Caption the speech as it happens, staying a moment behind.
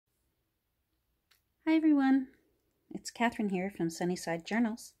Hi everyone, it's Catherine here from Sunnyside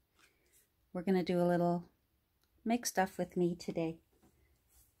Journals. We're going to do a little make stuff with me today.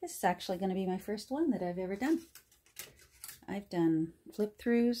 This is actually going to be my first one that I've ever done. I've done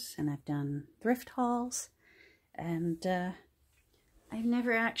flip-throughs and I've done thrift hauls, and I've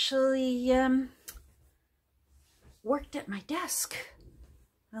never actually worked at my desk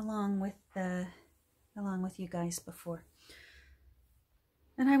along with you guys before.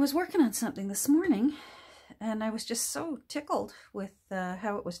 And I was working on something this morning, and I was just so tickled with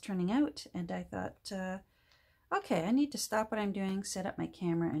how it was turning out. And I thought, okay, I need to stop what I'm doing, set up my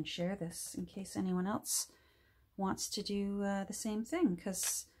camera, and share this in case anyone else wants to do the same thing.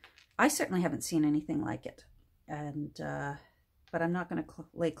 Because I certainly haven't seen anything like it. And but I'm not going to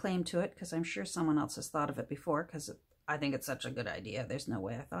lay claim to it, because I'm sure someone else has thought of it before, because I think it's such a good idea. There's no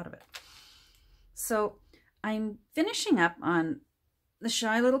way I thought of it. So I'm finishing up on the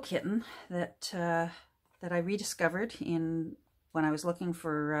shy little kitten that I rediscovered when I was looking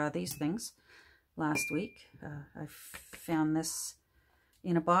for these things last week. I found this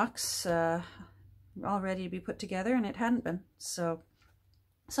in a box all ready to be put together, and it hadn't been. So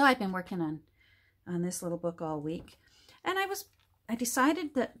I've been working on this little book all week, and I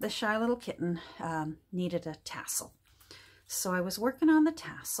decided that the shy little kitten needed a tassel. So I was working on the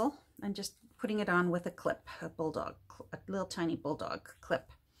tassel and just putting it on with a clip, a little tiny bulldog clip.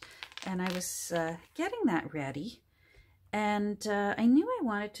 And I was getting that ready, and I knew I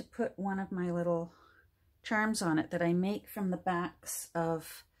wanted to put one of my little charms on it that I make from the backs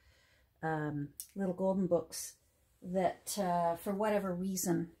of little golden books that for whatever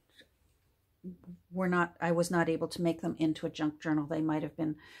reason I was not able to make them into a junk journal. They might have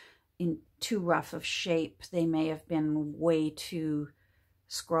been in too rough of shape. They may have been way too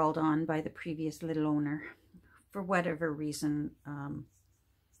scrawled on by the previous little owner. For whatever reason,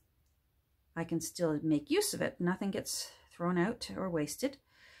 I can still make use of it. Nothing gets thrown out or wasted.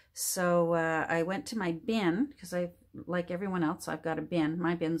 So I went to my bin, because like everyone else, I've got a bin.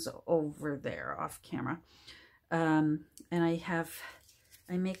 My bin's over there off camera. And I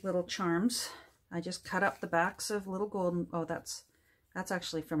make little charms. I just cut up the backs of little golden, oh, that's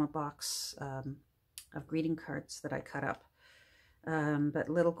actually from a box of greeting cards that I cut up. But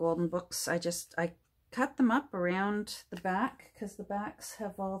little golden books, I cut them up around the back, because the backs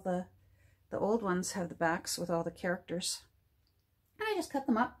have all the old ones have the backs with all the characters. And I just cut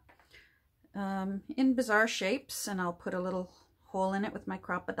them up in bizarre shapes, and I'll put a little hole in it with my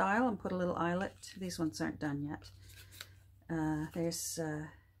crocodile and put a little eyelet. These ones aren't done yet. There's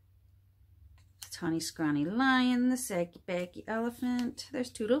Tawny Scrawny Lion, the Saggy Baggy Elephant. There's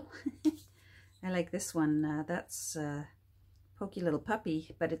Toodle. I like this one. That's Pokey Little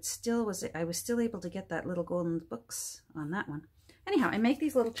Puppy, but I was still able to get that little golden books on that one. Anyhow, I make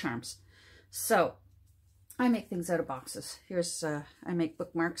these little charms. So I make things out of boxes. Here's I make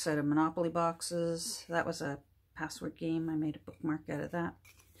bookmarks out of Monopoly boxes. That was a password game. I made a bookmark out of that.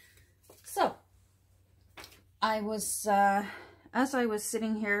 So I was as I was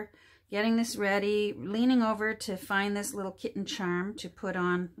sitting here getting this ready, leaning over to find this little kitten charm to put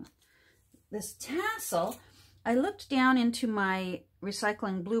on this tassel, I looked down into my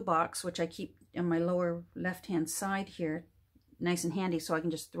recycling blue box, which I keep on my lower left-hand side here, nice and handy so I can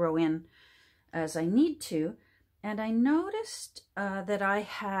just throw in as I need to. And I noticed that I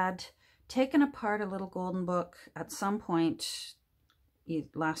had taken apart a little golden book at some point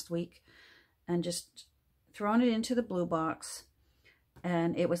last week and just thrown it into the blue box.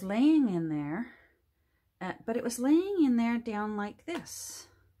 And it was laying in there, but it was laying in there down like this.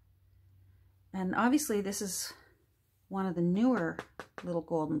 And obviously this is one of the newer little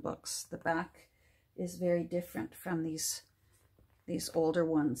golden books. The back is very different from these older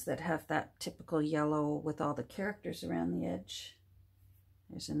ones that have that typical yellow with all the characters around the edge.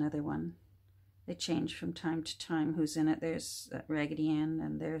 There's another one. They change from time to time who's in it. There's Raggedy Ann,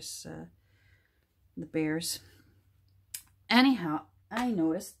 and there's the bears. Anyhow, I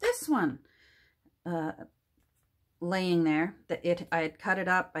noticed this one laying there. I had cut it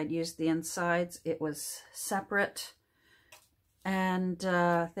up. I'd used the insides. It was separate. And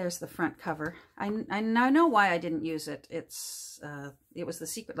there's the front cover. I now know why I didn't use it. It was The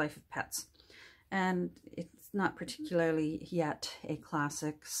Secret Life of Pets. And it's not particularly yet a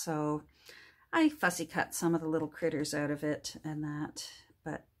classic, so I fussy cut some of the little critters out of it and that.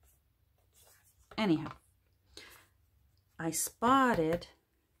 But anyhow, I spotted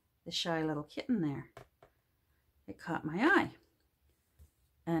the shy little kitten there. It caught my eye.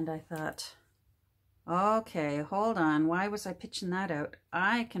 And I thought, okay, hold on. Why was I pitching that out?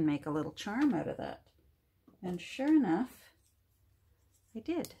 I can make a little charm out of that. And sure enough, I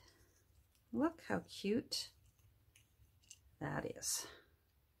did. Look how cute that is.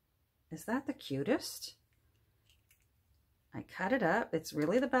 Is that the cutest? I cut it up. It's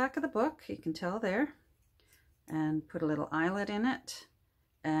really the back of the book. You can tell there. And put a little eyelet in it.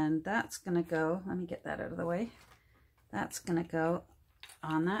 And that's going to go, let me get that out of the way. That's going to go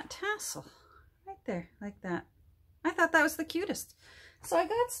on that tassel. Right there, like that. I thought that was the cutest. So I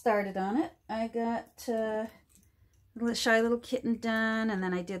got started on it. I got Shy Little Kitten done, and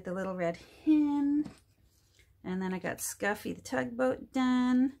then I did the Little Red Hen. And then I got Scuffy the Tugboat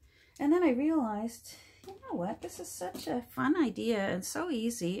done. And then I realized, you know what, this is such a fun idea and so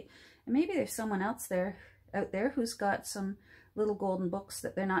easy. And maybe there's someone else out there who's got some little golden books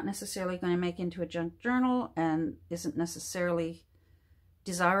that they're not necessarily going to make into a junk journal and isn't necessarily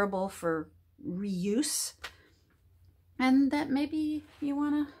desirable for reuse. And that maybe you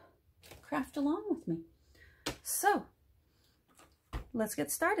want to craft along with me. So let's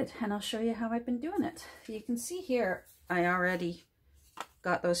get started and I'll show you how I've been doing it. You can see here I already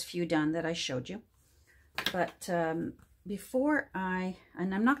got those few done that I showed you. But before and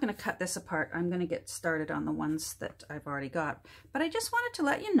I'm not going to cut this apart, I'm going to get started on the ones that I've already got. But I just wanted to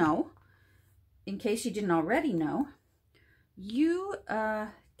let you know, in case you didn't already know, you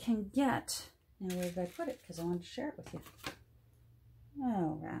can get, now where did I put it? Because I wanted to share it with you.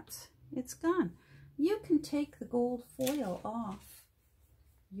 Oh, rats. It's gone. You can take the gold foil off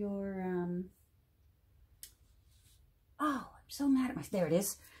your, oh, I'm so mad at myself. There it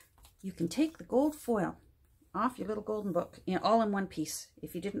is. You can take the gold foil off your little golden book, all in one piece.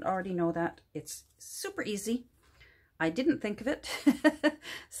 If you didn't already know that, it's super easy. I didn't think of it.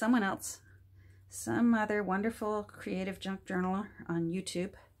 Someone else, some other wonderful creative junk journaler on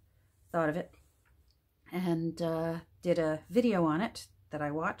YouTube thought of it and did a video on it that I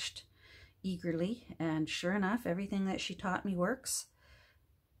watched eagerly, and sure enough, everything that she taught me works,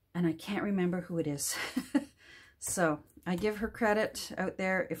 and I can't remember who it is. So I give her credit out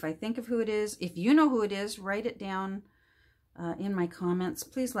there. If I think of who it is, if you know who it is, write it down in my comments.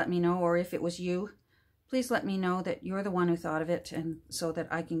 Please let me know, or if it was you, please let me know that you're the one who thought of it, and so that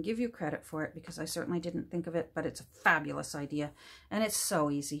I can give you credit for it, because I certainly didn't think of it, but it's a fabulous idea, and it's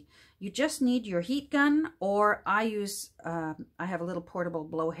so easy. You just need your heat gun, or I use, I have a little portable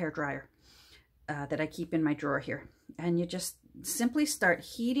blow hair dryer that I keep in my drawer here, and you just simply start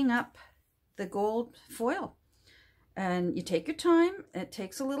heating up the gold foil. And you take your time. It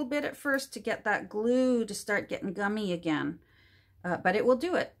takes a little bit at first to get that glue to start getting gummy again, but it will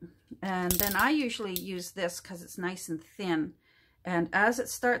do it. And then I usually use this because it's nice and thin. And as it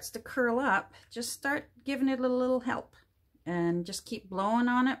starts to curl up, just start giving it a little help. And just keep blowing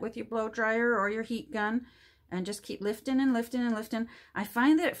on it with your blow dryer or your heat gun. And just keep lifting and lifting and lifting. I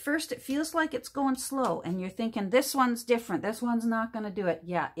find that at first it feels like it's going slow. And you're thinking, this one's different. This one's not going to do it.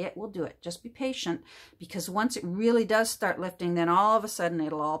 Yeah, it will do it. Just be patient. Because once it really does start lifting, then all of a sudden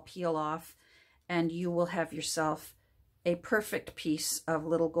it'll all peel off. And you will have yourself a perfect piece of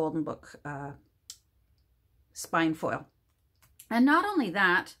little golden book spine foil. And not only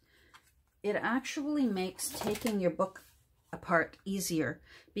that, it actually makes taking your book apart easier,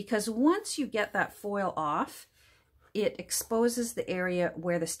 because once you get that foil off, it exposes the area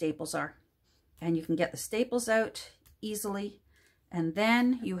where the staples are, and you can get the staples out easily, and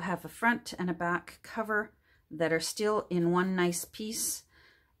then you have a front and a back cover that are still in one nice piece,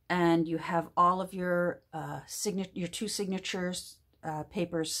 and you have all of your your two signatures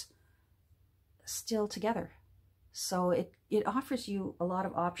papers still together. So it offers you a lot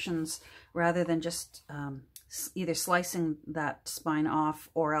of options rather than just either slicing that spine off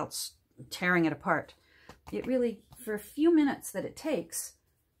or else tearing it apart. It really, for a few minutes that it takes,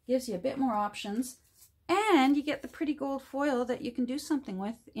 gives you a bit more options, and you get the pretty gold foil that you can do something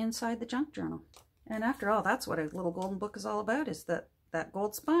with inside the junk journal. And after all, that's what a little golden book is all about, is that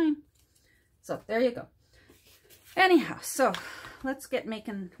gold spine. So there you go. Anyhow, so let's get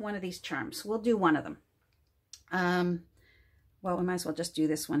making one of these charms. We'll do one of them. Well, we might as well just do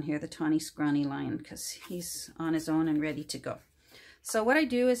this one here, the Tawny Scrawny Lion, because he's on his own and ready to go. So what I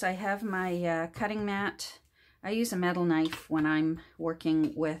do is I have my cutting mat. I use a metal knife when I'm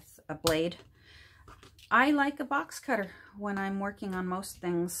working with a blade. I like a box cutter when I'm working on most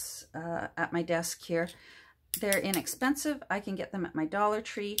things at my desk here. They're inexpensive. I can get them at my Dollar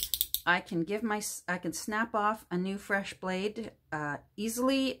Tree. I can snap off a new fresh blade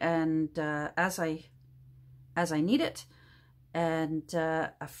easily and as I need it. And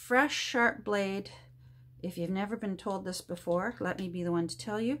a fresh sharp blade, if you've never been told this before, let me be the one to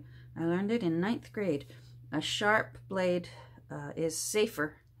tell you. I learned it in 9th grade. A sharp blade is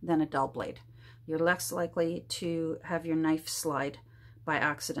safer than a dull blade. You're less likely to have your knife slide by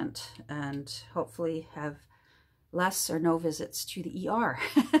accident and hopefully have less or no visits to the ER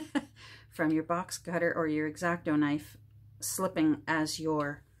from your box cutter or your X-Acto knife slipping as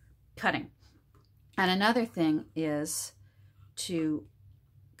you're cutting. And another thing is to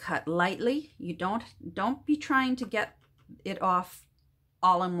cut lightly. You don't be trying to get it off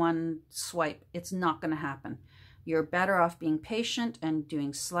all in one swipe. It's not going to happen. You're better off being patient and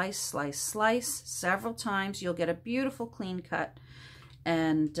doing slice, slice, slice several times. You'll get a beautiful clean cut,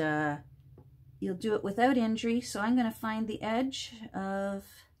 and you'll do it without injury. So I'm going to find the edge of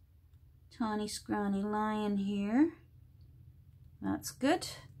Tawny Scrawny Lion here. That's good.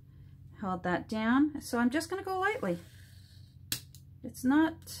 Hold that down. So I'm just going to go lightly.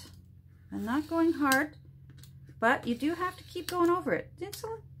 I'm not going hard, but you do have to keep going over it.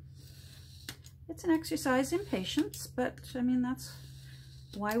 It's an exercise in patience, but I mean, that's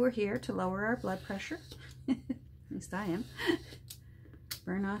why we're here, to lower our blood pressure. At least I am.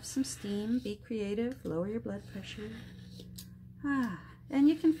 Burn off some steam, be creative, lower your blood pressure. And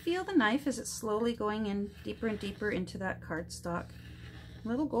you can feel the knife as it's slowly going in deeper and deeper into that cardstock.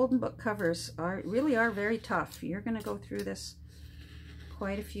 Little Golden Book covers really are very tough. You're going to go through this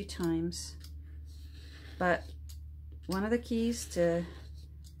quite a few times. But one of the keys to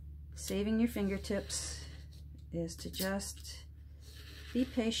saving your fingertips is to just be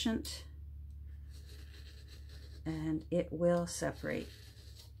patient, and it will separate.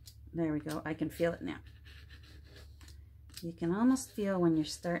 There we go. I can feel it now. You can almost feel when you're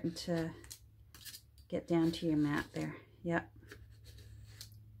starting to get down to your mat there. Yep.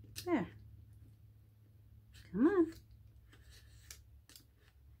 There. Come on.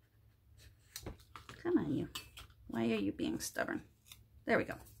 Come on, you. Why are you being stubborn? There we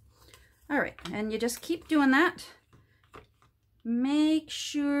go. All right, and you just keep doing that. Make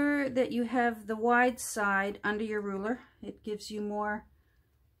sure that you have the wide side under your ruler. It gives you more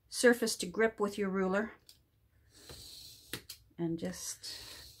surface to grip with your ruler. And just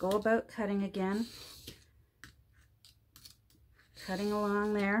go about cutting again. Cutting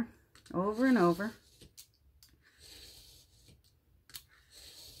along there, over and over.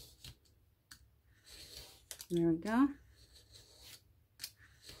 There we go.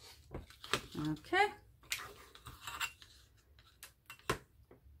 Okay.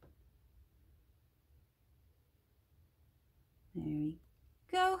 There we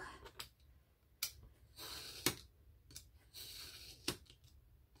go.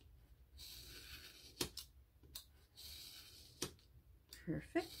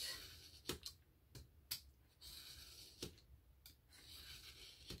 Perfect.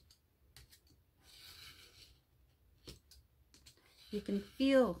 You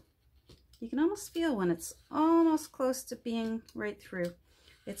can almost feel when it's almost close to being right through.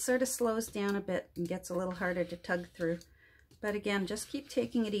 It sort of slows down a bit and gets a little harder to tug through. But again, just keep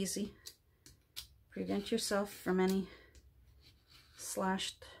taking it easy. Prevent yourself from any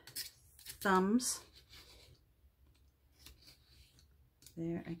slashed thumbs.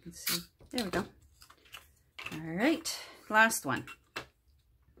 There, I can see. There we go. All right, last one.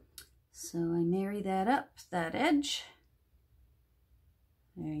 So I marry that up, that edge.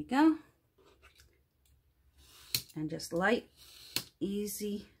 There you go. And just light,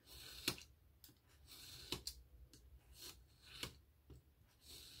 easy.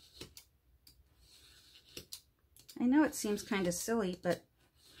 I know it seems kind of silly,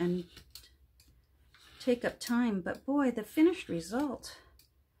 and take up time, but boy, the finished result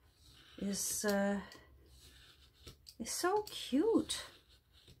is so cute.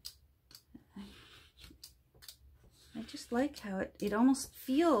 I just like how it almost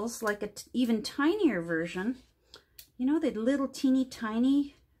feels like an even tinier version. You know, the little teeny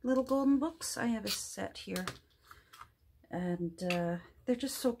tiny little Golden Books? I have a set here. And they're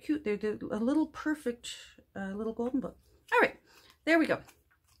just so cute. They're a little perfect little Golden Book. All right, there we go.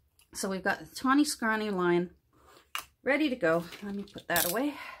 So we've got the Tawny Scrawny Lion ready to go. Let me put that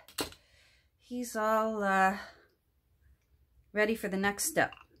away. He's all ready for the next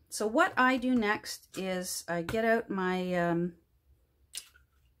step. So what I do next is I get out my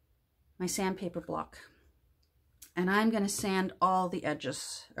my sandpaper block, and I'm going to sand all the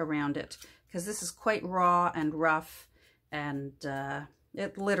edges around it because this is quite raw and rough, and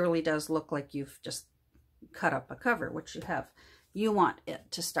it literally does look like you've just cut up a cover, which you have. You want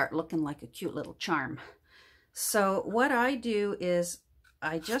it to start looking like a cute little charm. So what I do is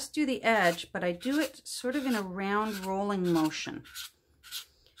I just do the edge, but I do it sort of in a round rolling motion.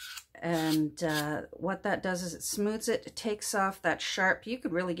 And what that does is it smooths it, it takes off that sharp. You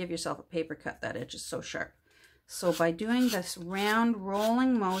could really give yourself a paper cut. That edge is so sharp. So by doing this round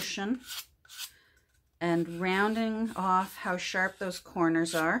rolling motion, and rounding off how sharp those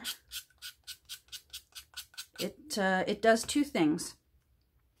corners are. It does two things.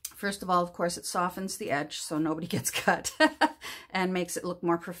 First of all, of course, it softens the edge so nobody gets cut and makes it look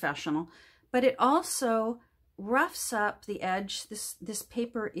more professional. But it also roughs up the edge. This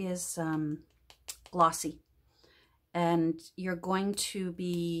paper is glossy, and you're going to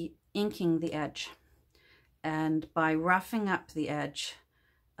be inking the edge. And by roughing up the edge,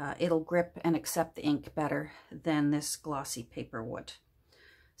 it'll grip and accept the ink better than this glossy paper would.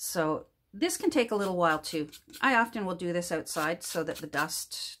 So this can take a little while too. I often will do this outside so that the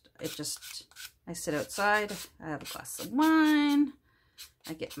dust, I sit outside, I have a glass of wine,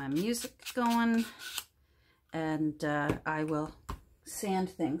 I get my music going, and I will sand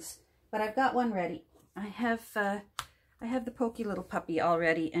things. But I've got one ready. I have the Pokey Little Puppy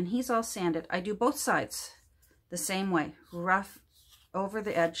already, and he's all sanded. I do both sides the same way, rough over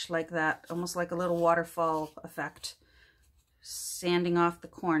the edge like that, almost like a little waterfall effect, sanding off the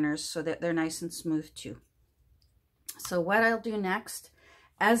corners so that they're nice and smooth too. So what I'll do next,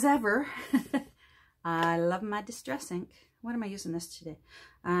 as ever, I love my distress ink. What am I using this today?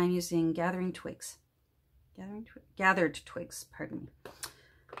 I'm using Gathering Twigs. Gathered Twigs, pardon me.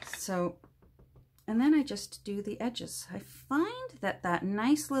 So, and then I just do the edges. I find that that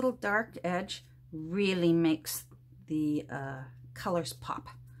nice little dark edge really makes the colors pop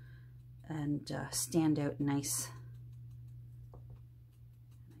and stand out nice. I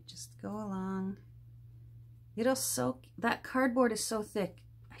just go along. It'll soak, that cardboard is so thick,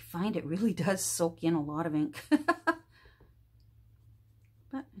 I find it really does soak in a lot of ink. But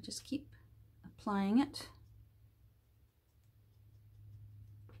I just keep applying it.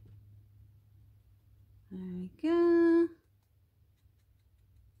 There we go.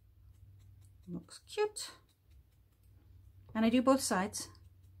 Looks cute. And I do both sides.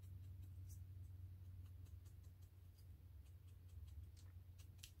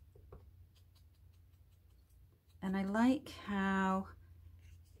 And I like how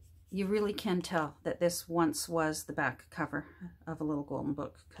you really can tell that this once was the back cover of a Little Golden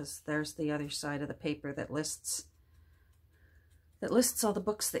Book, because there's the other side of the paper that lists all the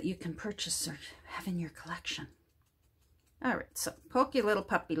books that you can purchase or have in your collection. All right, so Pokey Little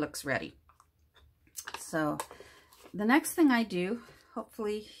Puppy looks ready. So the next thing I do,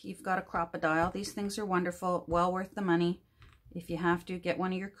 hopefully you've got a Crop-A-Dial. These things are wonderful, well worth the money. If you have to, get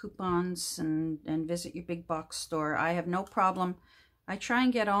one of your coupons and visit your big box store. I have no problem. I try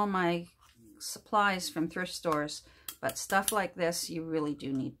and get all my supplies from thrift stores, but stuff like this you really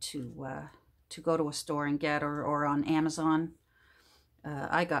do need to go to a store and get, or on Amazon.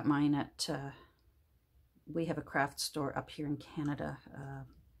 I got mine at, we have a craft store up here in Canada,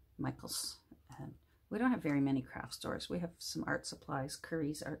 Michael's. And we don't have very many craft stores. We have some art supplies,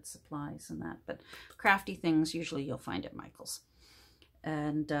 Curry's Art Supplies and that, but crafty things usually you'll find at Michael's.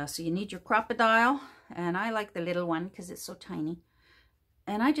 And so you need your Crop-A-Dial, and I like the little one because it's so tiny.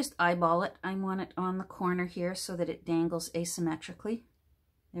 And I just eyeball it. I want it on the corner here so that it dangles asymmetrically.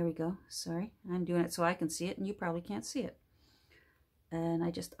 There we go. Sorry, I'm doing it so I can see it, and you probably can't see it. And I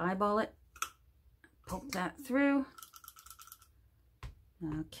just eyeball it, poke that through.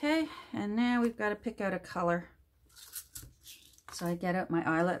 Okay, and now we've got to pick out a color. So I get out my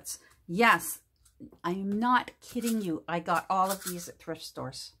eyelets. Yes, I'm not kidding you. I got all of these at thrift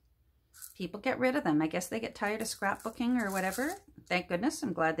stores. People get rid of them. I guess they get tired of scrapbooking or whatever. Thank goodness.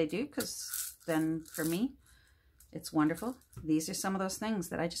 I'm glad they do, because then for me, it's wonderful. These are some of those things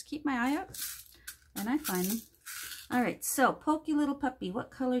that I just keep my eye out and I find them. All right, so Pokey Little Puppy,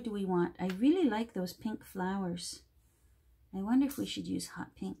 what color do we want? I really like those pink flowers. I wonder if we should use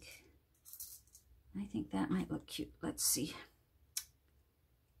hot pink. I think that might look cute. Let's see.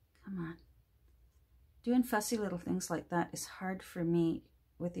 Come on. Doing fussy little things like that is hard for me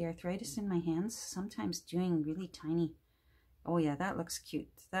with the arthritis in my hands. Sometimes doing really tiny. Oh yeah, that looks cute.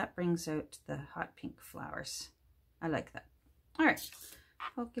 That brings out the hot pink flowers. I like that. All right,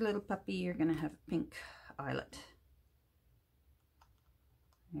 Pokey Little Puppy, you're gonna have a pink eyelet.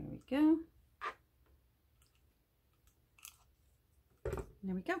 There we go.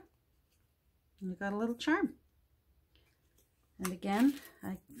 There we go. And you got a little charm. And again,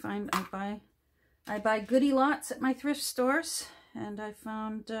 I buy goodie lots at my thrift stores, and I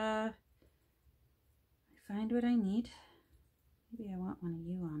find what I need. Maybe I want one of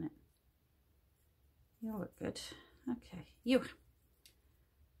you on it. You'll look good. Okay, you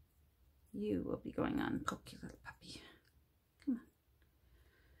will be going on Pokey Little Puppy. Come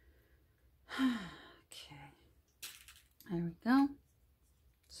on. Okay, there we go.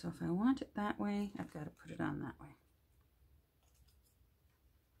 So if I want it that way, I've got to put it on that way.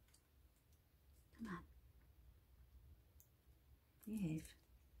 Come on. Behave.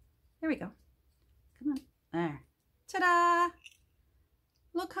 There we go. Come on. There. Ta-da!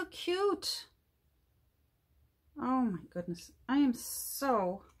 Look how cute. Oh my goodness. I am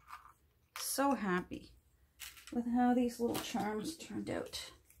so happy with how these little charms turned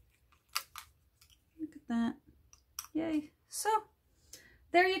out. Look at that. Yay. So,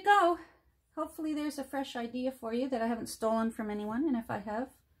 there you go. Hopefully there's a fresh idea for you that I haven't stolen from anyone. And if I have,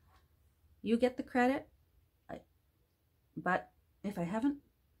 you get the credit. But if I haven't,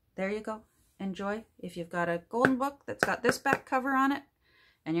 there you go. Enjoy. If you've got a golden book that's got this back cover on it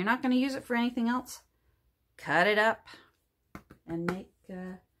and you're not going to use it for anything else, cut it up and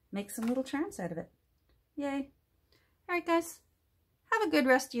make some little charms out of it. Yay. All right, guys. Have a good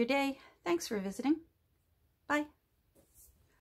rest of your day. Thanks for visiting. Bye.